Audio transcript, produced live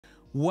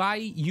why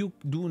you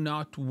do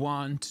not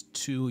want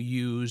to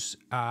use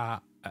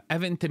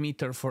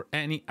EventEmitter for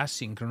any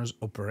asynchronous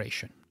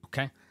operation.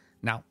 Okay,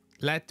 now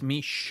let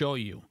me show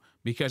you,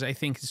 because I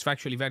think it's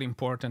actually very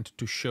important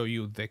to show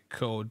you the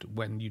code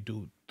when you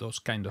do those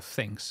kind of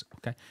things.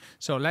 Okay,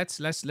 so let's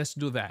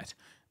do that,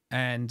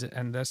 and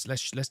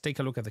let's take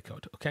a look at the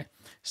code. Okay,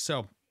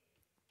 so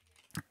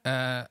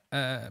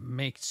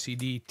make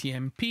cd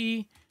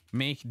tmp,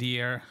 make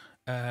dir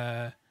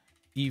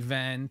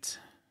event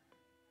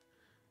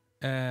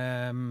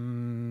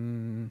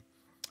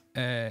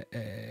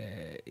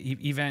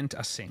event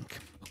async.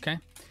 Okay,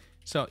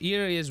 so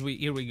here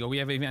we go. We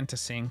have event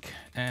async,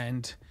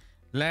 and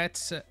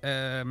let's I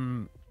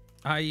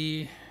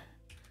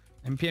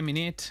npm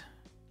init,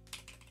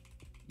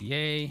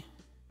 yay.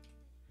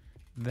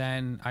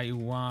 Then I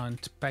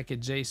want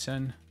package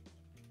JSON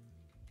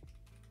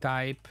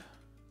type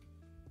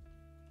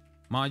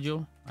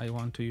module. I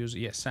want to use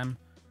ESM.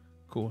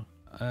 Cool.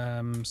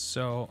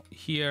 So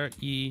here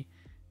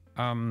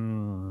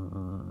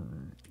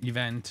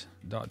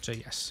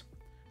event.js.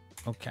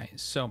 Okay,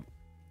 so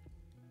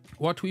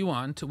what we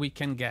want, we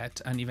can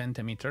get an event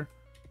emitter.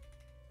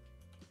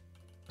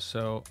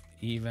 So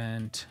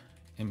event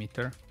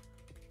emitter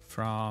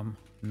from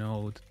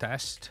node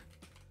test.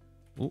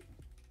 Ooh.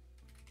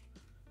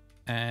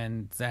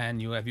 And then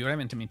you have your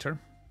event emitter,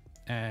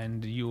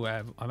 and you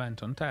have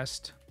event on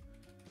test,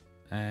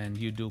 and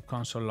you do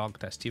console log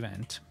test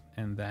event,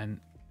 and then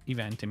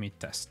event emit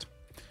test.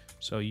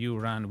 So we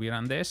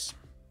run this.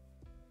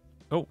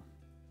 Oh,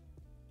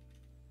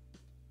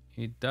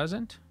 it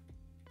doesn't.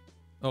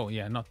 Oh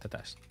yeah, not the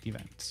test,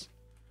 events.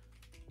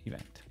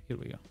 Event, here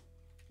we go.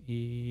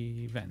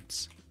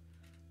 Events.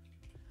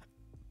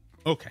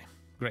 Okay,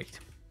 great.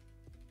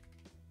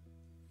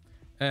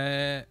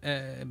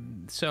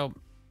 So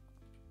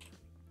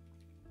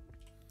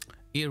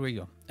here we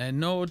go. A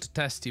node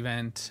test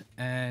event,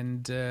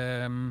 and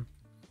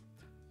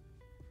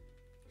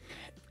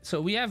so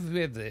we have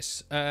with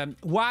this.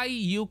 Why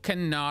you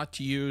cannot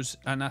use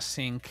an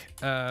async?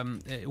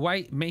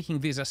 Why making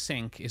this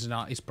async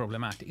is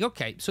problematic?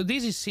 Okay, so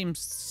this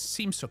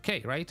seems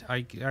okay, right?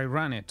 I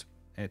run it.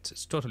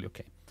 It's totally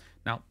okay.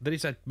 Now there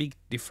is a big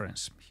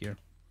difference here.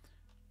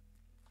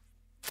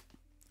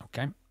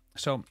 Okay,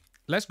 so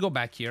let's go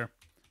back here.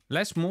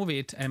 Let's move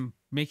it and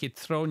make it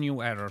throw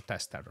new error,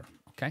 test error.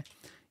 Okay,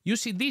 you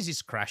see this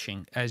is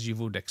crashing as you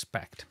would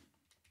expect,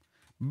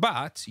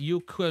 but you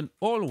can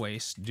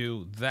always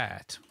do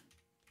that.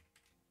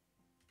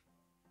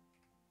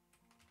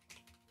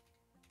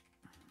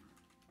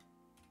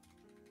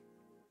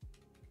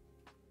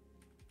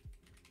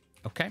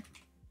 Okay,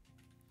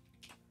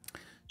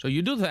 so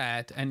you do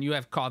that and you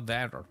have caught the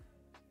error.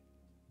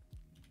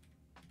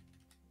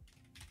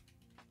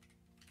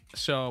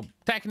 So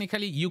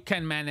technically you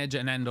can manage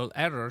and handle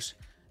errors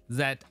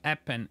that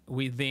happen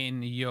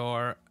within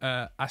your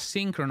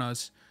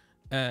asynchronous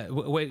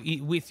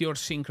with your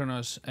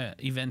synchronous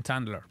event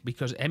handler,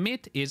 because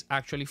emit is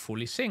actually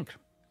fully sync.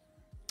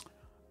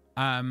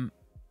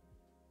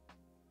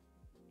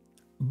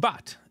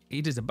 But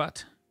it is a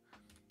but.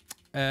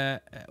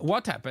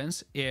 What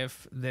happens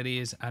if there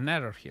is an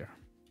error here?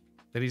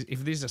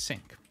 If this is a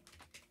sync.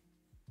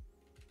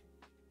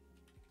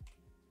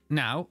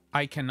 Now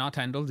I cannot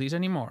handle this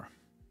anymore.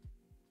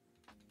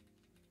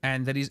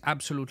 And there is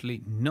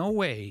absolutely no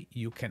way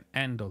you can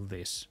handle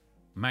this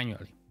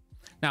manually.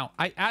 Now,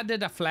 I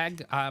added a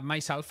flag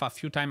myself a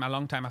few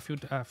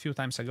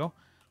times ago,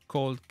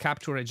 called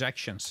capture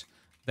rejections,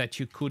 that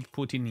you could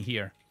put in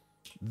here,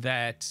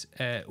 that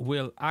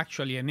will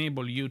actually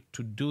enable you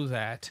to do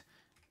that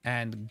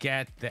and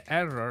get the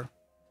error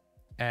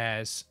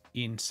as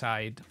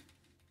inside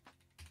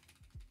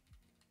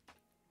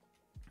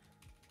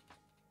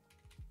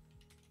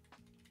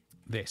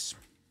this.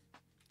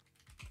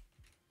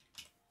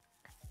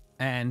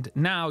 And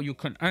now you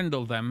can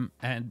handle them,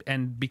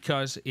 and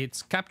because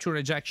it's capture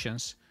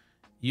rejections,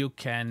 you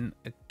can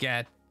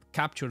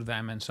capture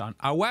them and so on.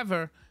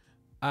 However,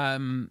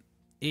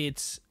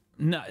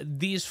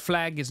 this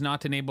flag is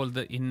not enabled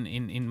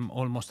in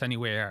almost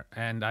anywhere,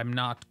 and I'm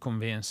not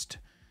convinced.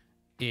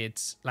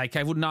 It's like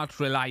I would not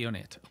rely on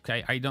it.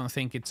 Okay, I don't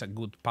think it's a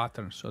good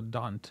pattern, so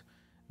don't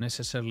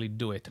necessarily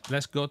do it.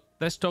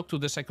 Let's talk to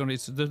the second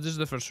reason. This is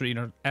the first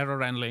reason,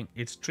 error handling.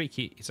 It's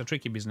tricky. It's a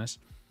tricky business.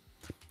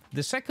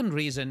 The second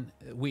reason,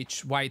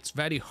 why it's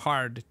very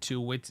hard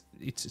to,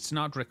 it's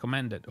not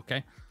recommended,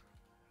 okay?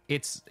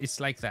 It's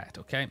like that,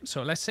 okay?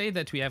 So let's say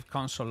that we have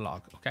console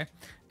log, okay?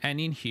 And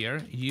in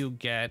here you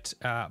get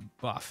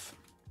buff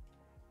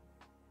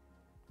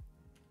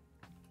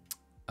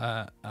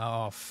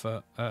of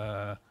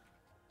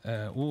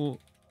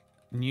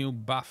new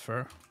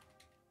buffer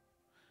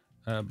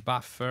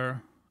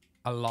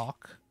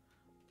alloc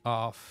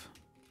of,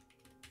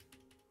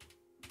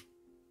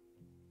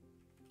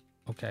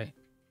 okay,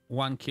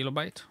 1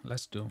 kilobyte.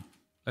 Let's do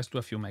a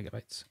few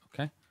megabytes.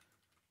 Okay,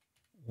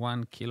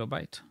 1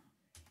 kilobyte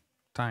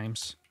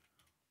times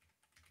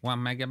 1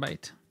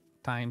 megabyte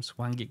times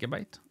 1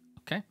 gigabyte.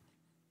 Okay,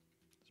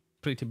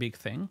 pretty big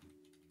thing.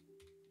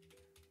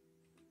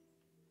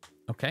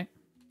 Okay,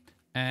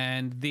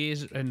 and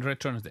this and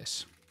returns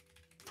this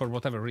for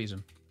whatever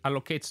reason,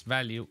 allocates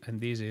value,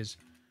 and this is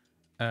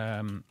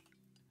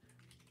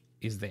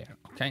there.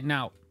 Okay,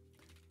 now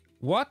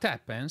what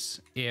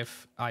happens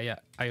if I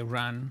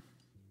run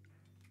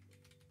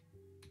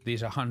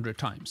these 100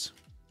 times?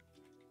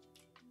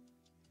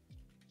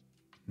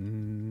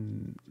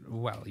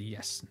 Well,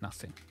 yes,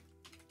 nothing.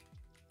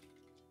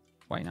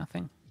 Why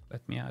nothing?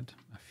 Let me add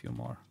a few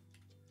more.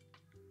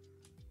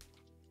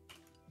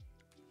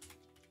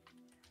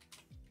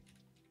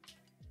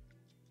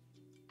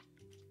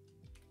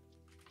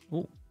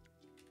 Oh.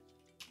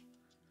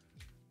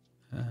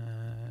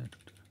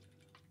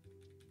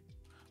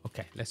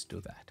 Okay, let's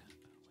do that. Wait.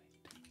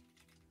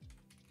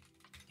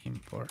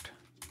 Import.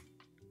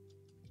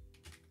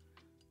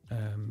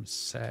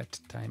 Set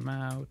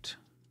timeout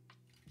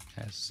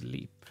as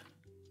sleep.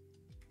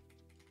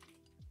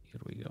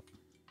 Here we go.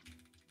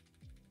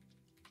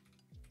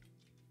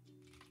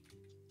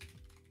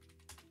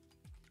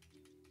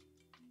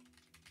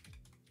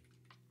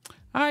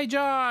 Hi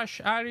Josh,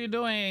 how are you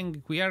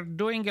doing? We are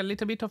doing a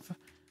little bit of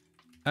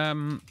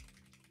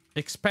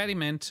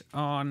experiment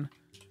on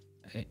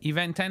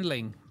event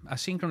handling,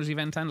 asynchronous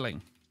event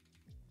handling,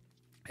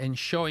 and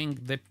showing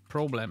the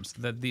problems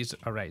that these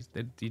arrays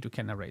that you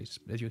can erase,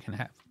 that you can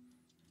have.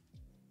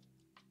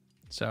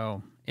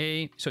 So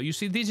you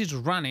see this is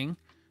running.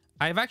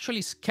 I've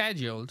actually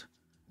scheduled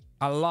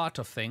a lot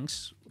of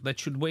things that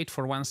should wait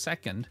for 1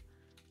 second,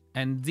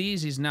 and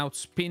this is now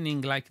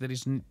spinning like there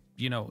is,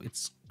 you know,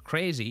 it's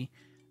crazy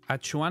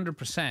at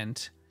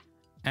 200%,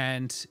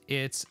 and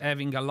it's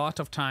having a lot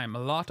of time, a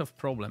lot of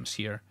problems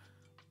here,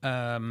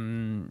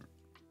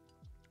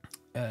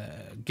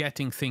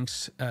 getting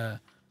things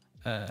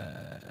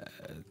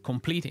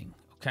completing.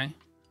 Okay.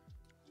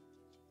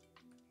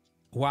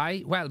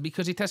 Why? Well,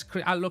 because it has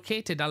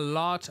allocated a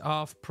lot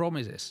of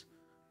promises.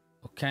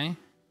 Okay.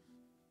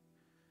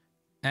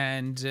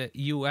 And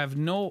you have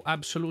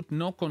absolute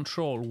no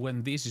control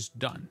when this is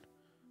done.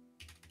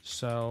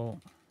 So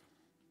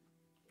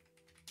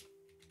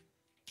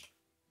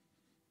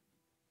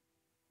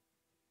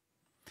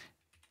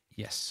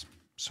yes,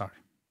 sorry,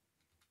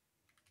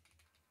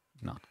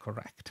 not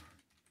correct.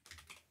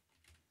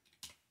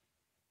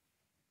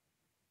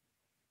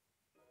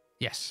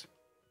 Yes.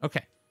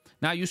 Okay.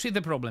 Now you see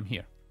the problem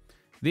here.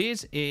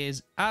 This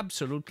is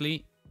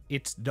absolutely,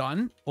 it's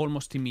done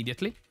almost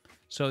immediately.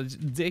 So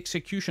the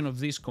execution of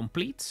this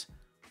completes,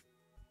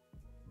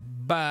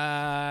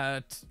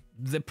 but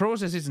the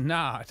process is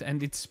not,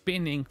 and it's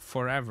spinning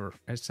forever,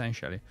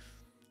 essentially.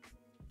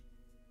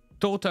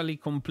 Totally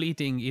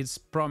completing its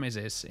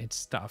promises, its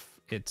stuff.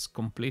 It's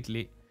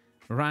completely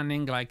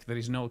running like there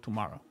is no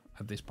tomorrow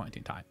at this point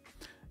in time.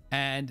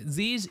 And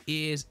this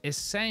is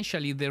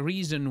essentially the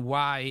reason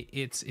why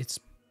it's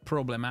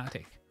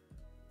problematic.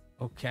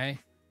 Okay.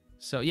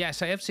 So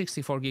yes, I have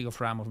 64 gig of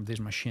RAM of this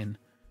machine.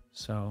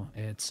 So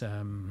it's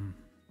I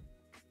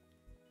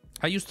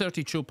use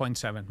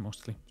 32.7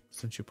 mostly,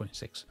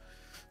 32.6,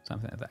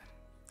 something like that.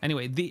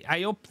 Anyway,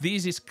 I hope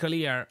this is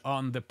clear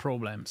on the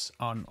problems,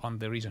 on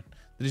the reason.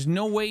 There is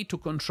no way to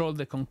control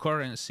the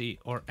concurrency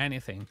or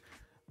anything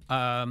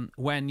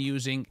when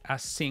using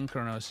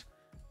asynchronous.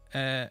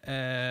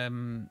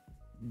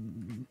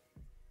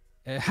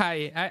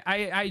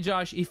 Hi,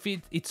 Josh. If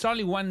it's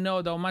only one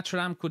node, how much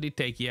RAM could it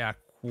take? Yeah,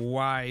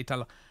 quite a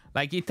lot.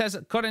 Like it has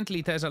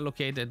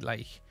allocated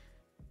like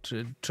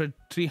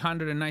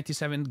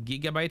 397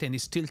 gigabyte, and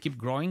it still keep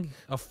growing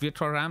of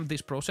virtual RAM,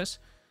 this process.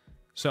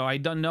 So I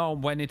don't know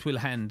when it will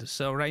end.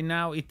 So right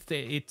now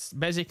it's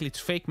basically it's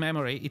fake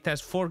memory. It has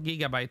 4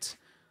 gigabytes,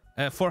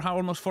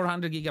 almost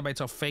 400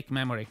 gigabytes of fake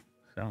memory.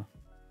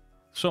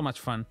 So much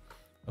fun.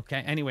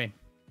 Okay. Anyway.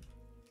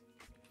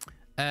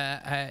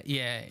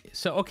 Yeah.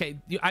 So okay.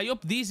 I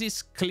hope this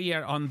is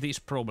clear on this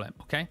problem.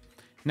 Okay.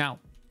 Now,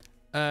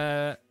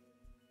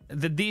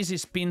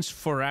 this spins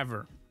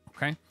forever.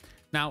 Okay.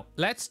 Now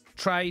let's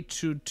try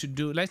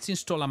let's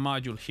install a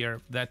module here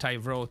that I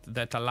wrote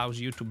that allows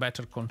you to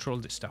better control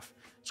this stuff.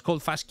 It's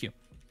called FastQ.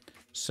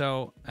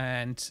 So,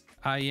 and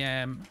I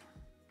am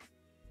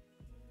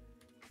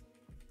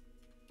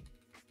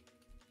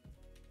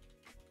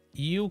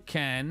you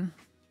can,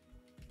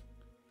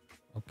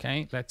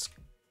 okay, let's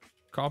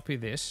copy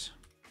this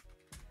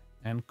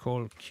and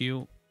call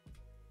Q.js.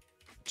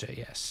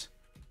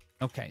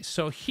 Okay,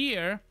 so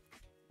here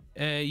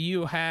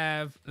you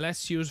have,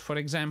 let's use, for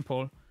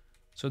example,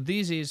 so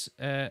this is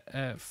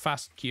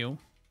FastQ,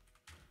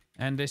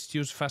 and let's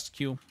use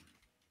FastQ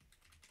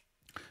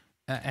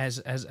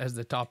as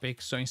the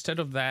topic. So instead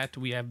of that,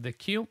 we have the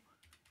Q,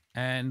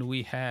 and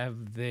we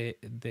have the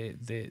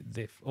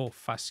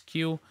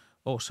FastQ.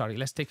 Oh, sorry.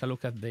 Let's take a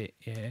look at the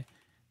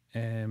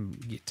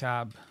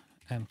GitHub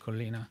and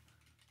Collina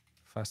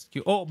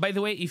FastQ. Oh, by the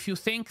way, if you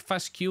think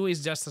FastQ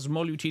is just a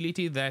small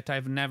utility that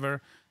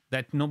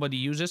that nobody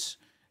uses,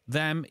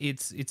 then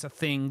it's a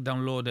thing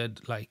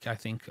downloaded, like I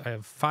think I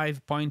have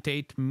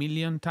 5.8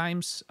 million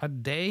times a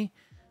day,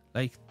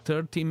 like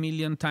 30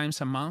 million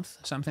times a month,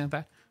 something like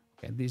that.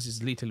 Okay, this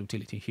is little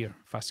utility here,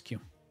 FastQ.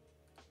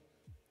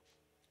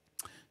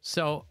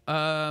 So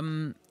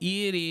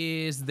here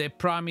is the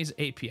promise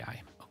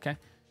API. Okay,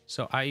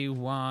 so I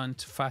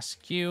want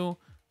FastQ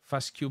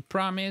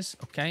promise.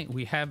 Okay,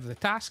 we have the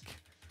task,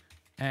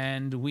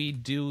 and we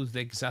do the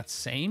exact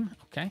same.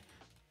 Okay,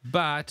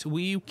 but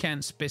we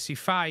can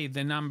specify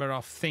the number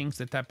of things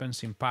that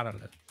happens in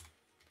parallel.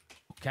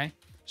 Okay,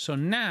 so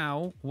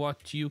now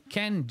what you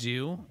can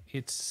do,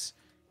 it's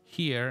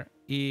here,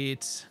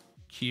 it's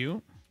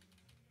Q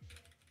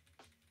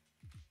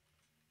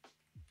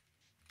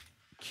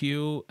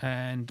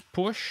and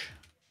push.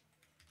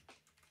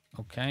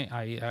 Okay,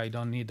 I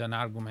don't need an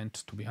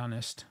argument, to be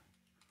honest.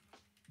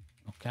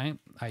 Okay,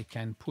 I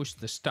can push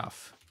the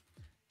stuff.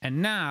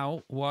 And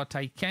now what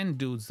I can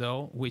do,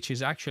 though, which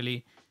is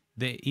actually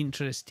the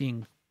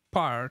interesting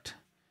part,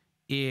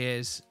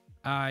 is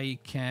I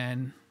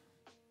can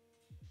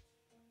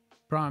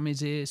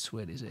promises,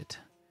 where is it?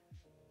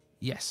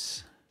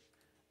 Yes,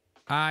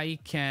 I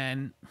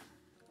can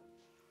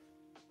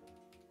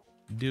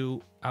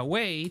do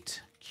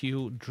await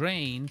Q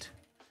drained,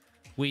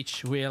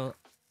 which will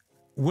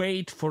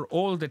wait for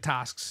all the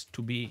tasks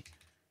to be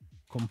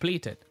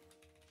completed.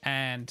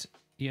 And,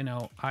 you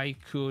know, I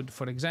could,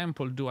 for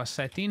example, do a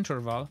set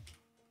interval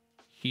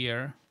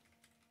here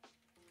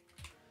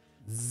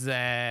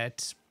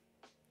that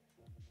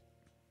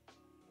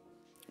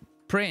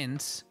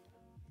prints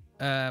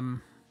well,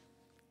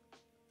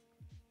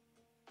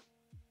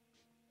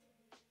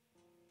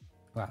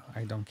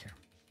 I don't care.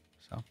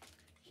 So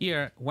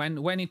here,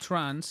 when it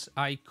runs,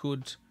 I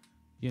could,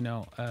 you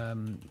know,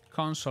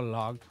 console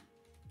log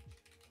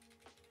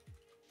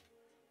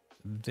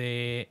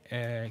the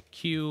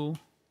Q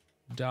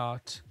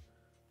dot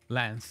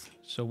length,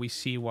 so we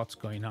see what's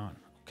going on.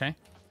 Okay,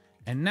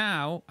 and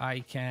now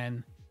I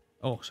can,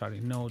 oh sorry,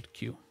 node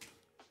Q,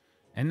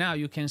 and now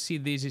you can see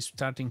this is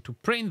starting to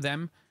print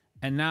them,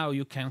 and now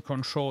you can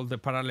control the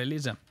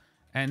parallelism.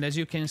 And as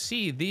you can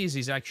see, this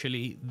is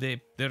actually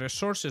the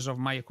resources of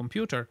my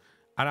computer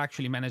are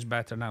actually managed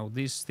better now.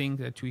 This thing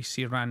that we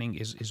see running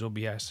is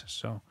OBS,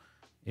 so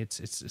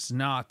it's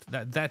not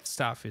that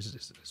stuff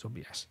is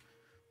OBS.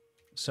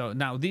 So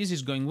now this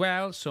is going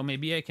well, so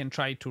maybe I can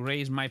try to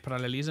raise my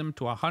parallelism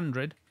to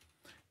 100,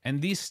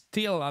 and this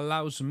still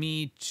allows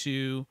me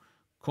to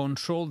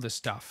control the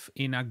stuff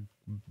in a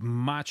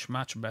much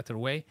better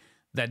way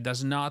that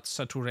does not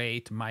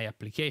saturate my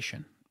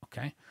application.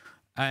 Okay,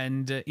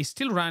 and it's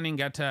still running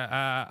at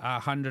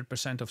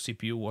 100% of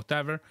CPU,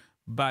 whatever,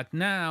 but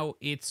now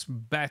it's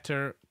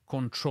better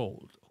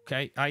controlled.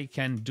 Okay, I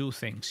can do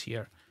things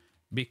here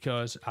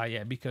because I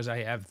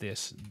have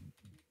this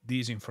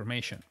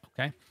information.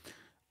 Okay.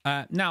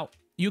 Now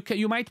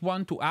you might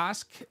want to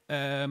ask.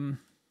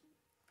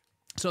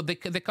 So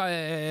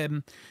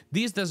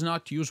this does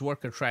not use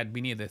worker thread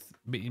behind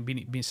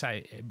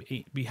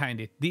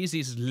it. This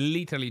is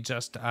literally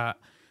just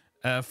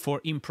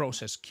for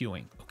in-process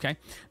queuing. Okay.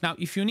 Now,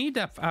 if you need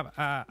a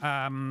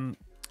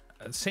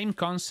same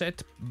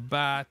concept,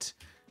 but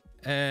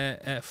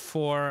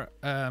for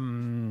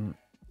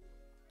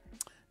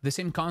the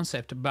same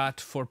concept,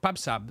 but for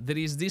PubSub, there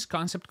is this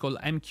concept called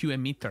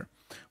EventEmitter,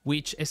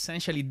 which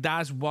essentially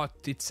does what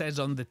it says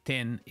on the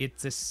tin.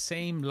 It's the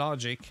same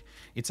logic.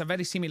 It's a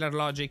very similar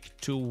logic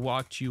to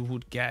what you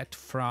would get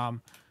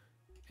from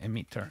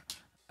emitter,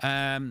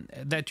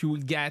 that you will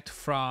get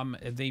from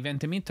the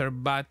EventEmitter,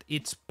 but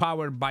it's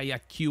powered by a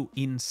queue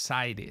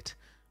inside it.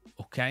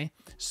 Okay,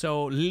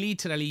 so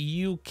literally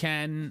you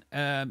can,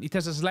 it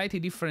has a slightly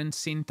different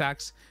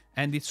syntax,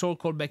 and it's all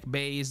callback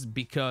based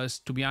because,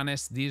 to be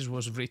honest, this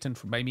was written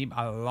by me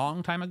a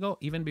long time ago,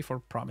 even before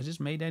Promises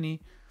made a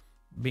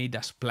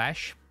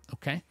splash.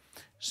 Okay,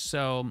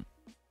 so,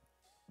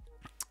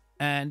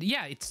 and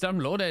yeah, it's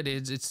downloaded.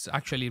 It's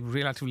actually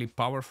relatively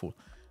powerful.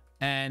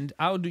 And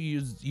how do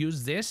you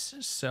use this?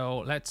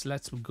 So let's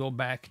go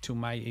back to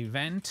my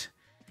event,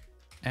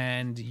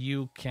 and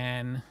you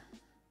can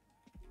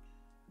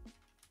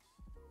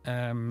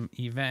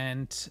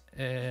event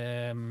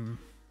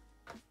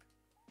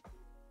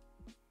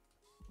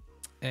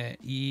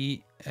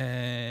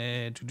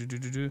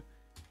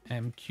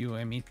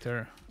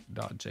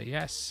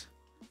mqemitter.js.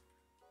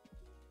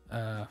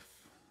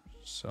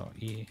 So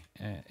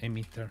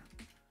emitter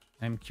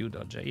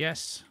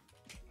mq.js.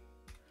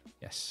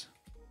 Yes.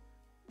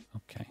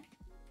 Okay.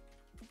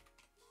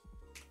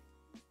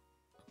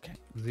 Okay.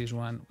 This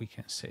one we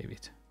can save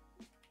it.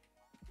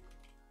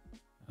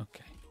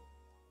 Okay.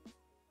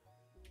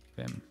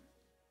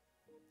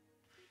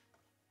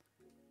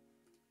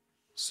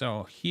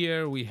 So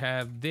here we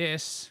have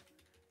this.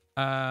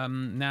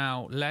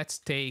 Now let's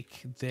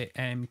take the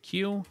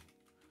MQ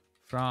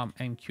from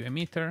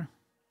EventEmitter,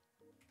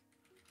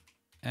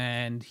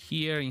 and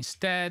here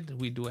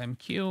instead we do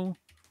MQ.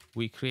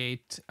 We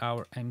create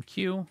our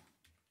MQ.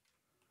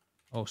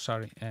 Oh,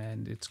 sorry,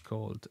 and it's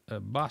called a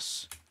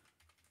bus.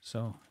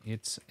 So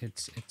it's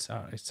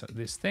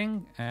this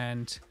thing,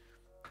 and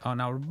on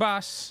our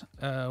bus,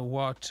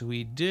 what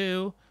we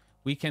do,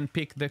 we can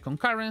pick the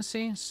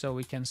concurrency. So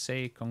we can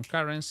say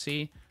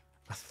concurrency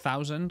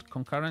 1000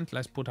 concurrent.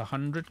 Let's put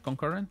 100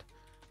 concurrent,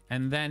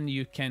 and then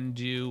you can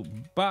do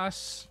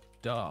bus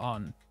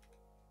on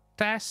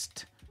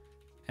test,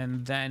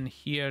 and then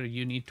here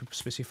you need to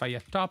specify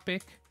a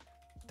topic,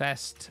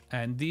 test,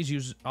 and these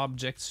use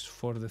objects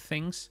for the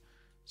things,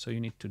 so you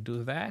need to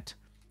do that.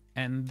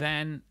 And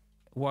then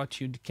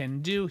what you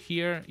can do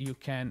here, you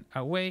can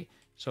away.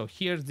 So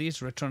here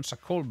this returns a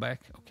callback.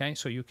 Okay,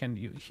 so you can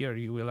here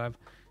you will have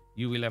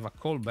a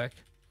callback,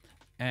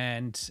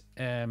 and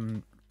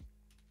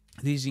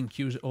this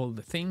includes all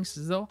the things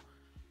though.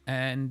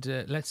 And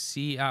let's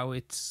see how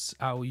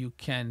you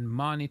can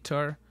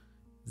monitor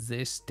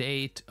the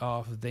state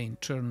of the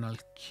internal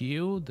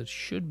queue. There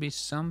should be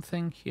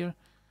something here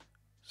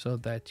so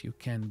that you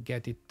can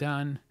get it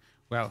done.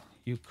 Well,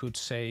 you could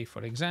say,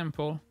 for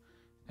example,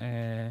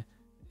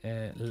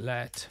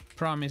 let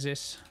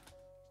promises.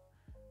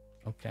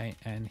 Okay,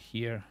 and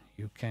here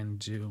you can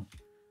do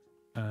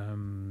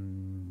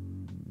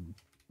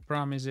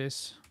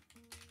promises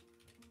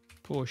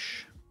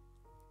push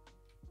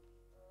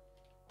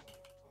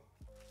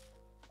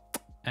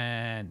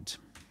and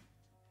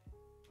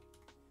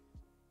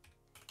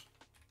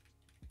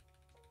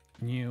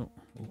new.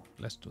 Ooh,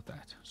 let's do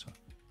that. So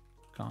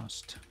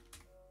const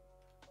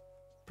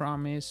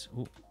promise.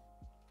 Ooh.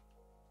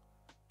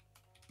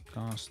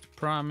 Const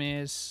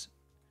promise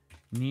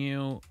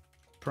new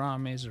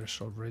promise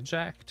resolve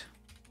reject,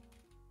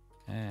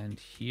 and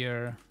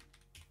here,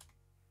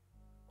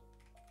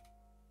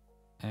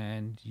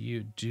 and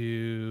you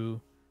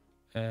do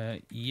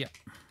yeah,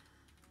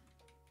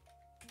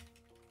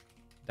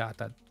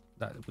 that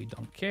we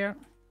don't care.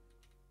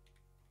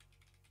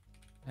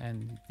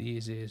 And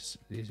this is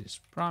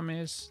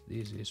promise,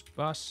 this is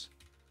bus,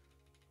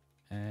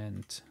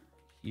 and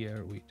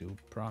here we do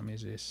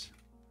promises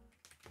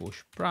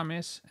push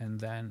promise, and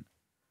then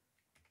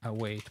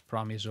await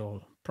promise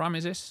all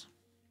promises.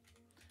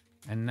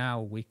 And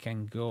now we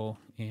can go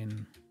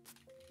in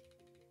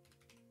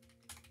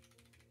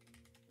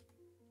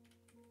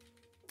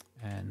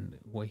and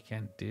we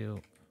can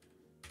do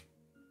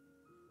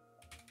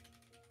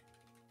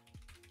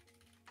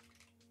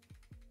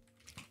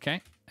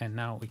okay, and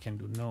now we can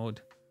do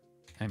node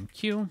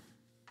MQ,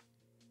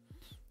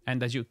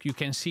 and as you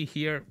can see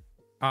here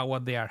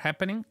what they are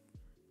happening.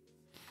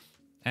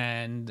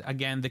 And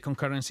again, the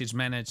concurrency is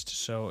managed,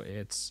 so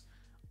it's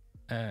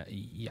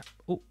yeah.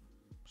 Oh,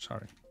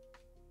 sorry.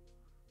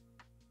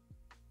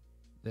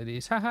 That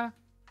is, haha,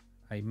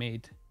 I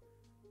made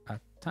a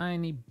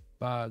tiny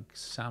bug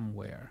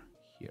somewhere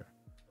here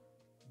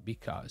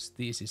because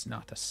this is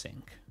not a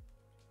sync.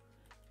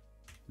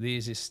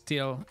 This is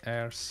still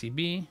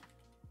RCB.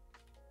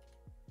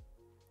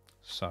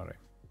 Sorry.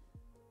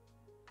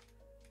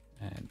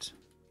 And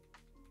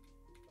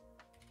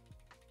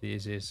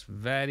this is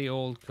very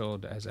old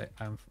code, as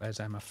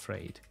I'm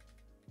afraid.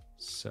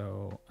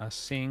 So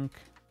async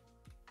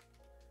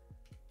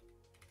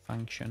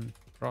function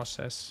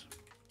process.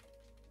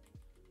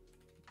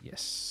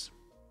 Yes.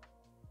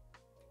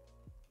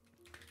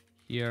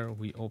 Here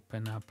we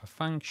open up a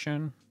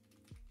function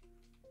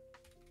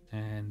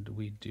and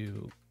we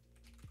do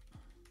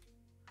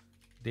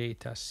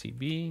data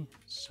CB.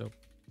 So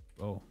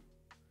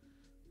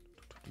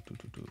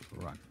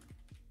run.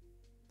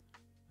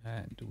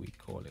 And we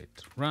call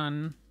it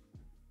run.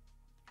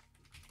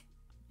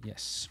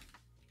 Yes.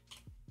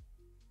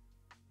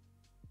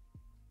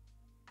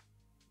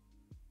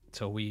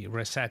 So we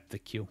reset the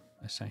queue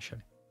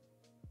essentially.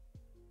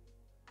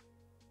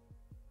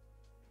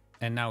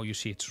 And now you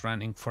see it's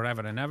running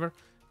forever and ever.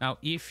 Now,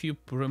 if you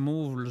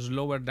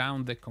lower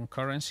down the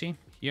concurrency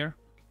here,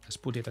 let's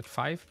put it at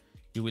 5,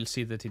 you will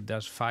see that it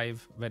does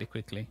 5 very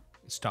quickly.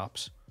 It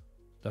stops,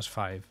 does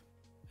 5,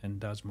 and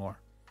does more.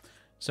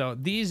 So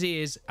this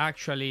is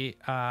actually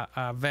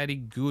a very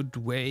good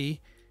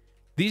way.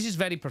 This is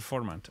very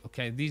performant,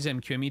 okay? This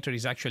EventEmitter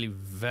is actually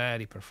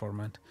very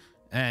performant,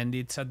 and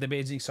it's at the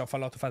basics of a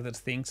lot of other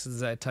things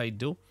that I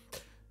do.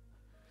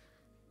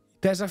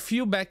 There's a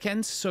few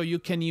backends, so you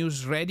can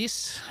use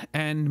Redis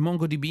and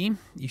MongoDB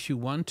if you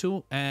want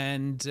to,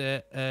 and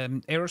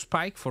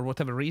Aerospike for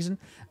whatever reason.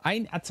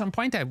 At some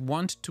point, I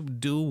want to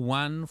do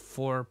one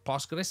for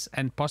Postgres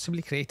and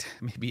possibly create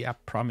maybe a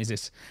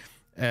promises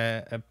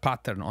a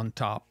pattern on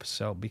top.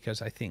 So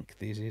because I think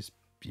this is,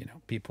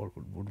 people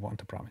would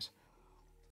want a promise.